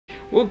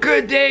Well,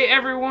 good day,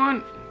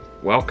 everyone.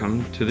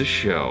 Welcome to the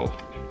show.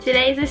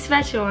 Today's a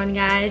special one,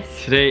 guys.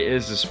 Today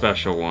is a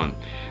special one.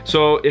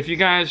 So if you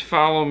guys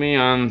follow me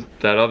on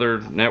that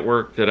other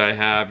network that I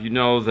have, you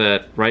know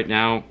that right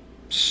now,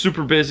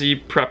 super busy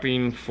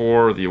prepping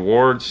for the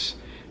awards,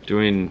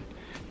 doing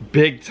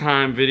big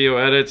time video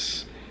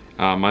edits.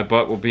 My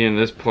butt will be in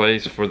this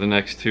place for the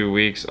next 2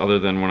 weeks, other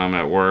than when I'm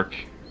at work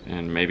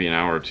and maybe an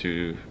hour or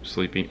two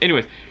sleeping.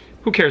 Anyways,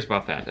 who cares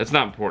about that? That's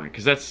not important,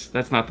 because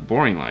that's not the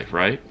boring life,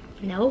 right?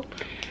 Nope.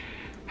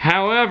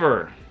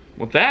 However,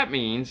 what that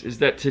means is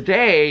that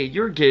today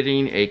you're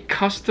getting a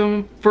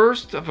custom,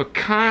 first of a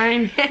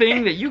kind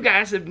thing that you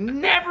guys have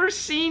never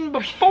seen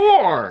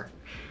before.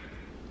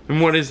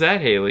 And what is that,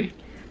 Haley?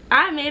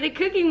 I made a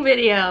cooking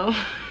video.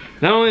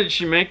 Not only did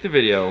she make the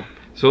video,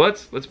 so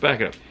let's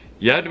back it up.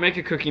 You had to make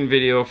a cooking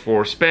video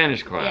for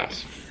Spanish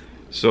class. Yes.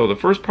 So the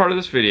first part of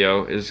this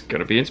video is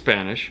gonna be in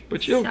Spanish,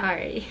 but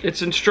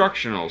it's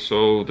instructional,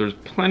 so there's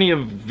plenty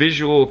of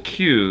visual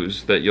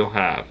cues that you'll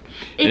have.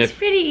 It's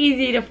pretty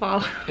easy to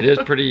follow. It is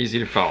pretty easy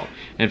to follow.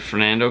 And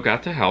Fernando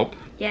got to help.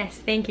 Yes,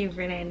 thank you,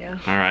 Fernando.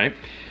 All right.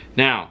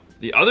 Now,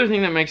 the other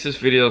thing that makes this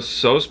video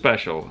so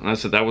special, and I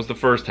said that was the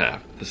first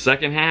half. The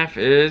second half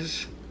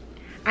is...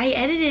 I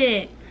edited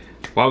it.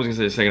 Well, I was gonna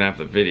say the second half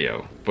of the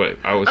video, but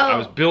I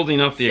was building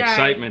up the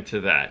excitement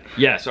to that.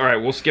 Yes, all right,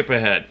 we'll skip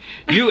ahead.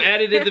 You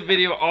edited the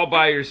video all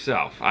by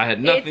yourself. I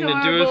had nothing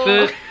to do with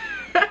it.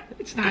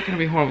 It's not gonna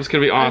be horrible, it's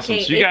gonna be awesome.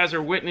 Okay, so you guys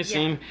are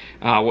witnessing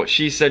what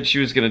she said she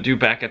was gonna do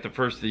back at the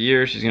first of the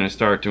year. She's gonna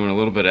start doing a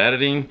little bit of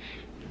editing.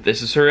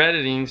 This is her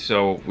editing,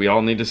 so we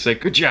all need to say,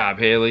 good job,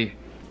 Haley.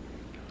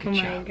 Good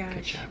job, gosh.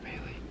 Good job,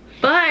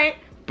 Haley.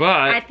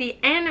 But at the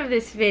end of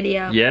this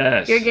video,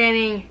 yes, you're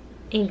getting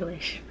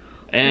English.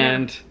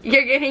 And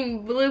you're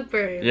getting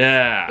bloopers.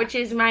 Yeah. Which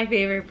is my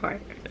favorite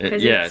part.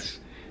 Yes.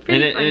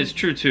 And it's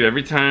true too.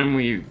 Every time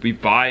we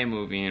buy a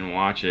movie and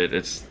watch it,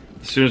 it's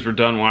as soon as we're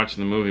done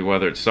watching the movie,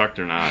 whether it sucked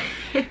or not,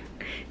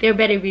 there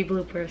better be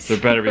bloopers. There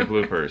better be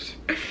bloopers.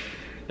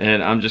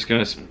 And I'm just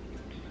gonna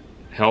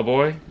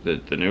Hellboy,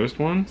 the newest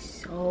one.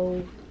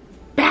 So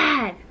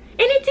bad. And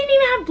it didn't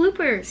even have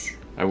bloopers.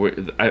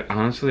 I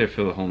honestly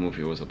feel the whole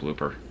movie was a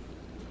blooper.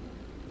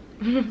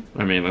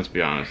 I mean, let's be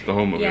honest. The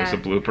whole movie is a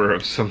blooper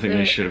of something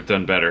they should have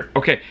done better.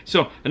 Okay,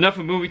 so enough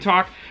of movie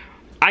talk.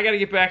 I gotta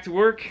get back to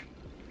work.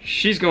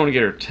 She's going to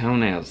get her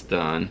toenails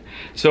done.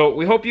 So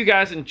we hope you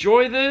guys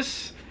enjoy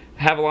this.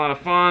 Have a lot of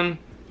fun.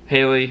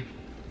 Haley.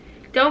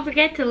 Don't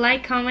forget to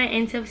like, comment,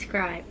 and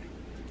subscribe.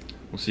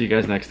 We'll see you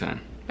guys next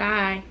time.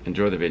 Bye.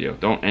 Enjoy the video.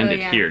 Don't end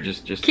it here.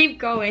 Just keep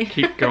going.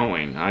 Keep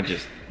going. All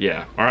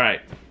right.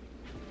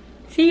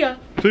 See ya.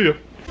 See ya.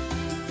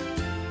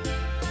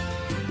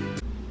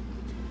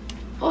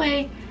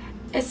 Hoy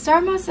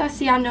estamos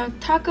haciendo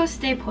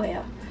tacos de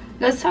pollo.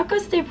 Los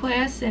tacos de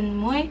pollo son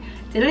muy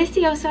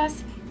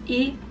deliciosos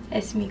y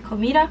es mi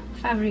comida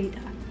favorita.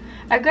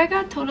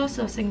 Agrega todos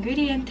los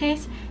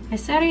ingredientes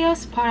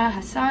necesarios para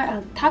hacer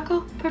el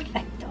taco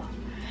perfecto.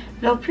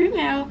 Lo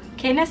primero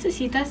que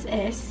necesitas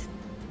es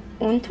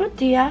una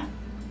tortilla,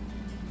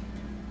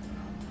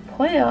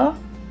 pollo,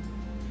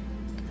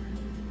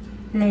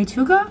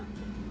 lechuga,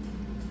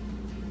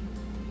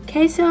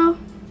 queso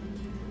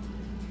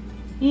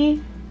y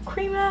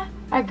crema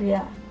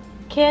agria,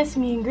 que es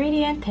mi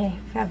ingrediente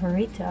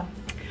favorito.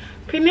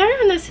 Primero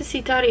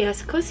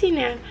necesitarías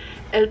cocinar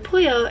el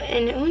pollo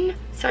en un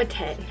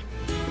sartén.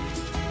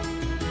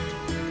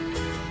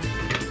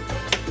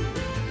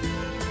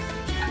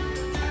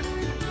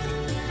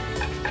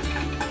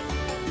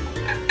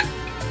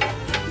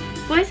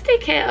 Después de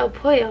que el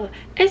pollo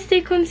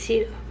esté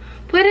cocido,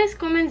 puedes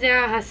comenzar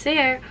a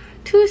hacer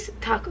tus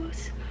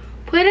tacos.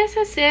 Puedes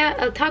hacer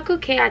el taco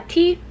que a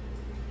ti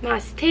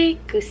más te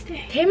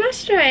guste. Te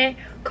mostraré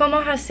cómo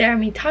hacer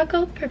mi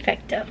taco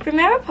perfecto.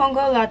 Primero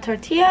pongo la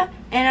tortilla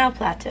en el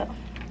plato.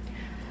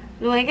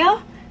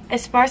 Luego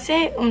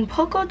esparce un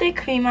poco de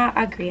crema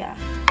agria.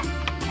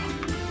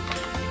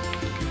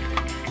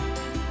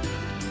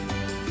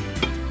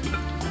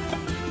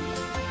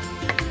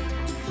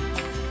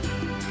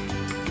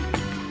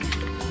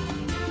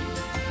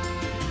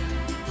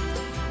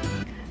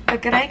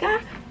 Agrega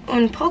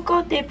un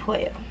poco de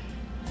pollo.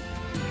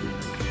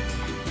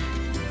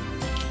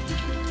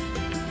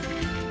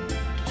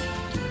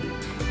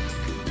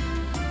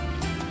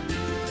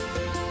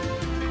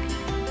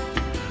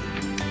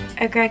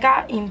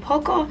 Agrega un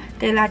poco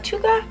de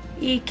lechuga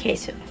y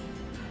queso.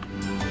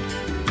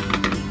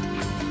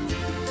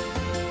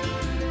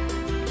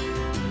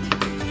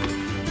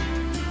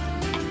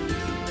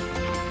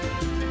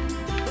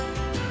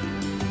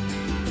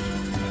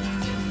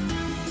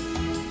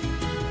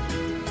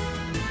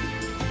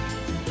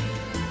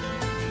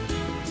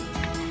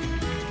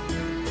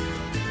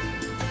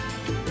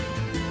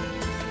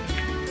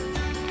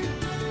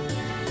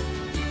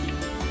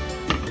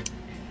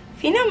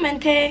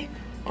 Finalmente,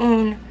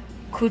 una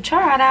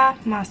cucharada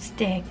más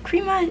de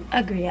crema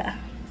agria.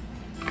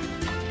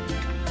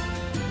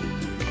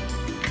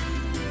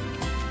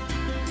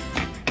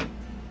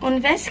 Una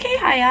vez que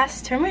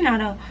hayas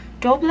terminado,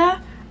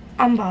 dobla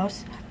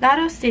ambos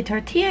lados de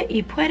tortilla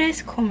y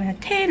puedes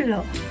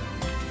comértelo.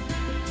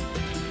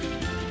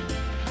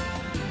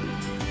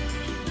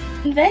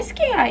 Una vez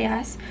que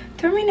hayas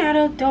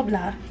terminado,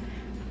 dobla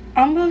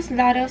ambos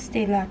lados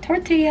de la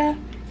tortilla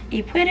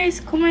y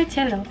puedes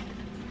comértelo.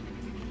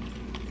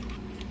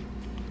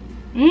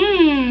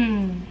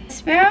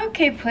 Espero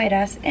que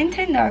puedas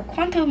entender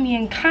cuánto me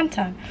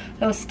encantan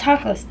los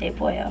tacos de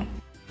pollo.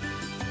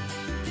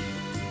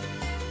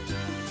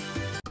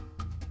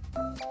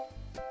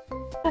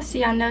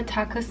 Haciendo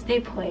tacos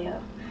de pollo.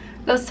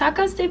 Los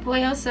tacos de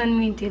pollo son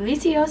muy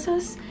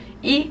deliciosos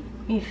y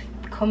mi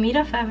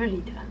comida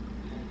favorita.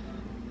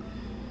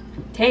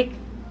 Take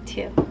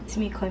 2. Es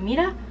mi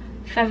comida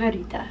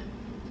favorita.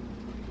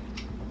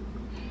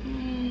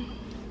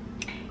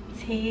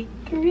 Take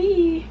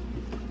 3.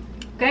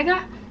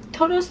 Agrega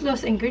todos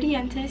los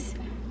ingredientes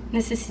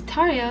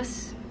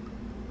necesarios.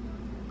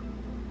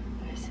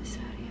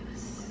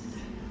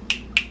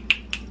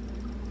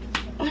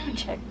 Let me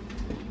check.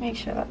 Make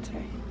sure that's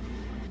right.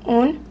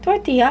 Un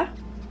tortilla,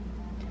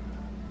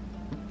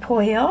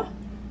 pollo,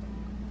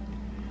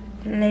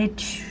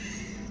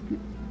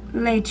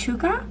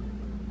 lechuga,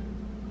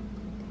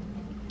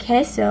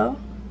 queso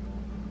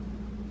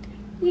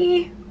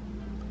y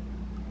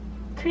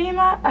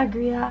crema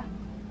agria,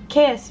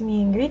 que es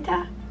mi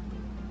ingrita.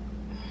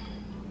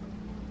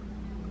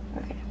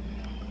 Okay.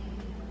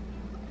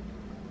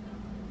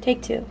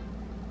 Take 2.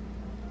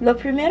 Lo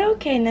primero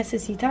que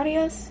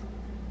necesitarías.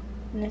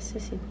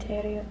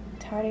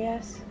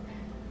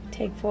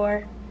 Take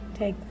 4.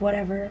 Take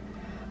whatever.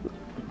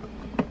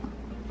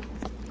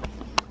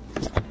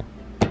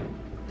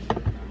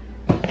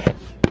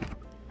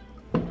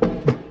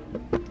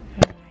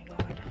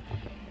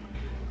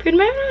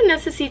 Primero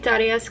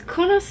necesitarías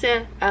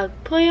conocer el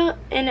pollo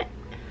en...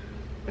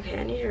 Okay,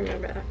 I need to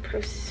remember that.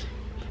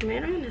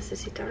 Primero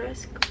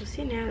necesitarás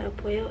cocinar el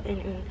pollo en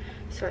un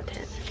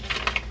sartén.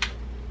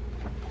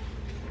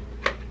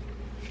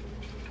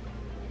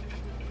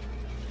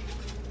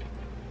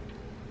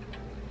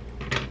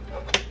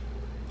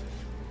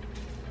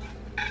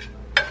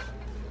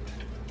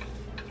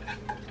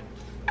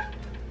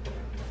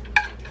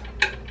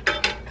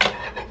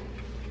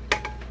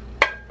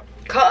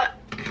 Cut!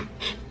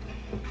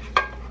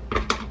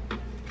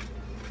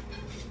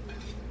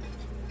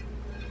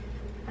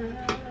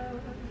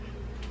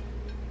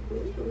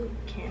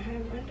 Can't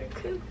have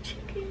undercooked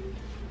chicken.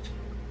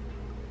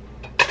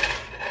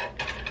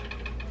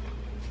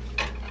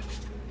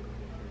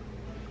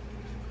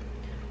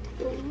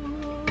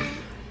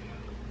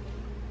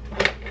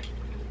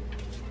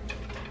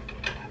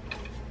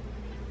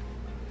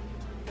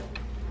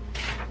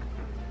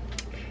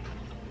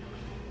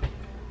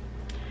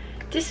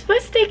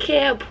 Después de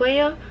que el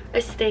pollo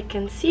esté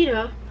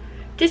cocido,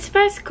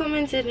 después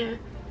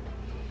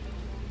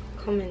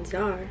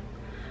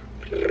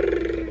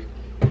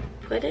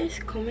puedes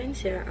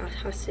comenzar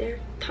a hacer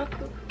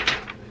tacos.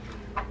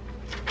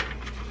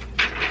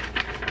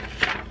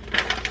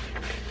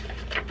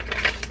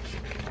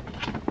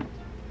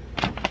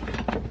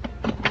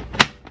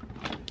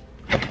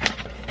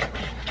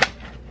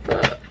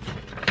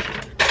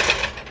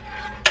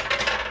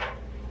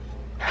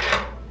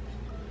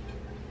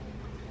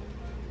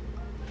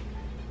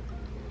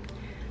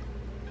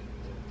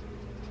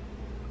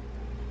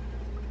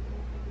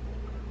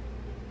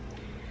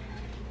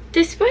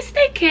 Después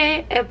de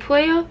que el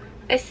pollo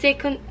esté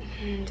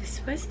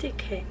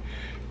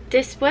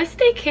después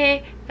de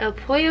que el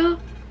pollo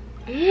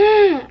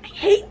I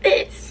hate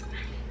this.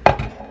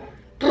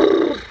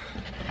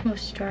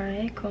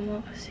 Mostraré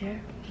cómo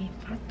hacer mi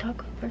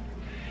taco.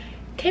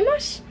 Te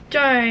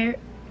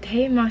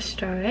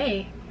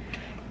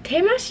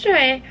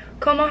mostraré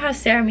cómo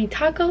hacer mi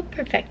taco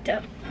perfecto.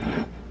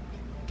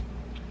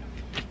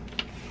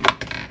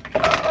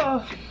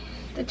 Oh,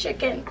 the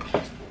chicken.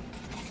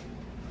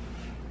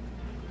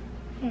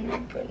 Oh my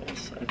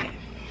goodness, okay.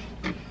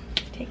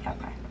 Take that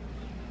back.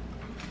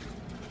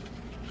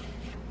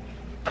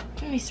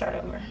 Let me start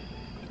over.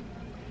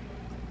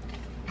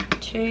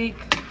 Take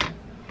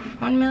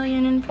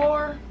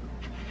 1,000,004.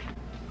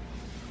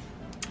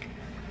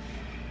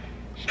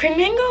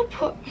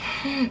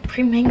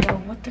 Primero,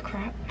 what the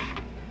crap?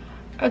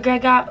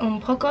 Agrega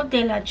un poco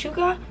de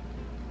lechuga.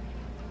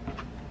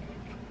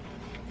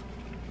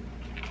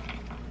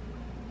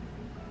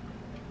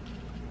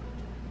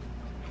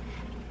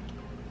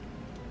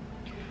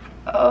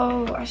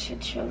 Oh, I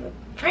should show the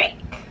break.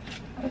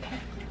 Okay.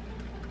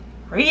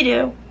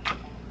 Redo.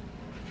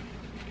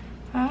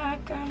 I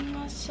got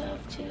myself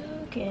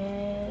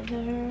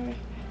together.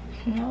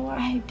 No,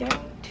 I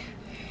don't.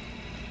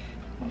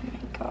 Oh my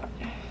god.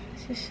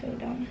 This is so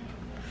dumb.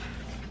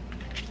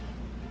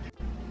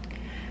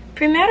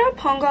 Primero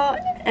pongo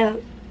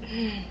el...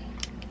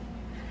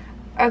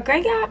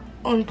 Agrega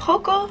un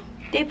poco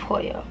de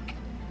pollo.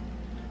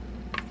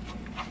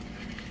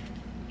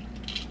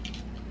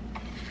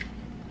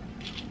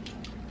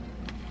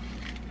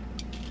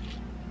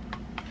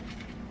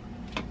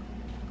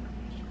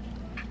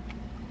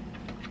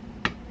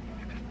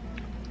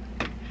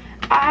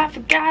 I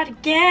forgot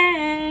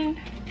again.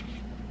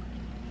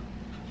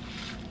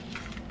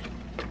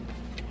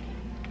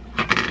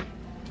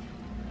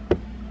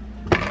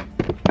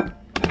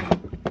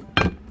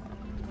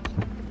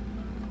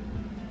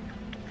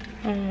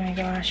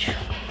 gosh.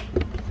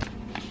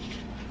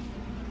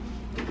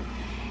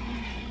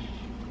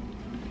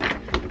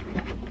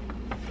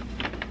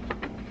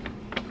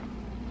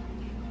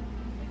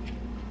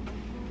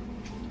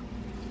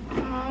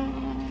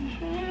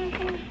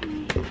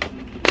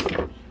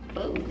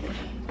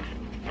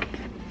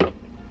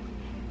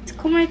 It's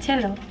come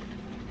cello.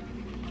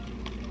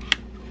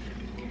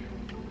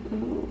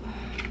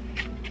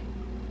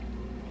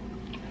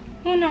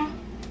 Uno.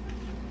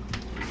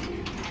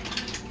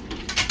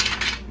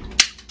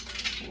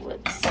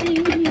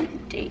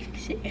 Whoopsie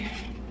daisy.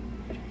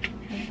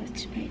 And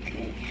let's make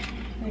a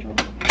little.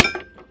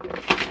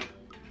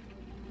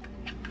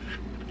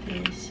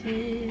 This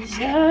is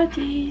a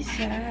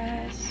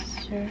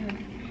disaster.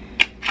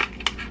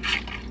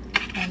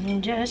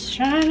 I'm just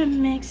trying to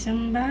make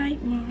some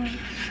bite marks.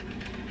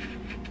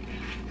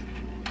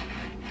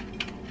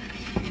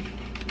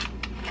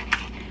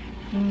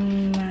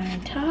 My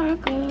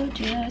taco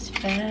just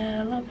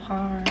fell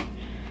apart.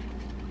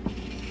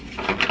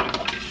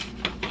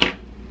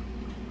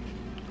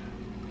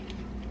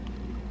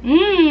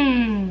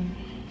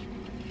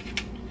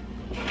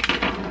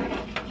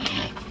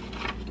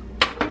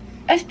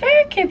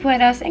 Espero que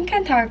puedas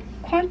encantar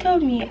cuanto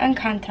me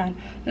encantan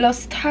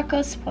los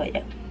tacos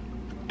pollo.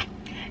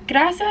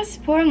 Gracias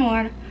por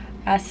amor.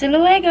 Hasta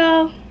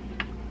luego.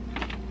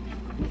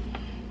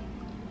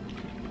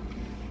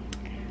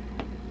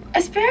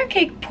 Espero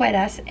que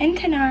puedas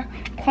entender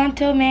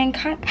cuánto me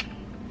encanta.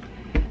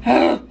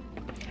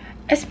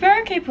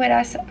 Espero que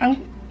puedas.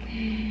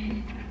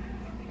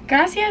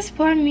 Gracias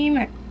por mi.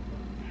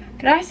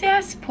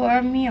 Gracias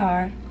por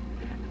mirar.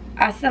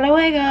 Hasta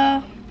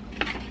luego.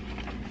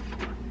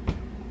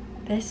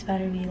 This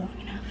better be long.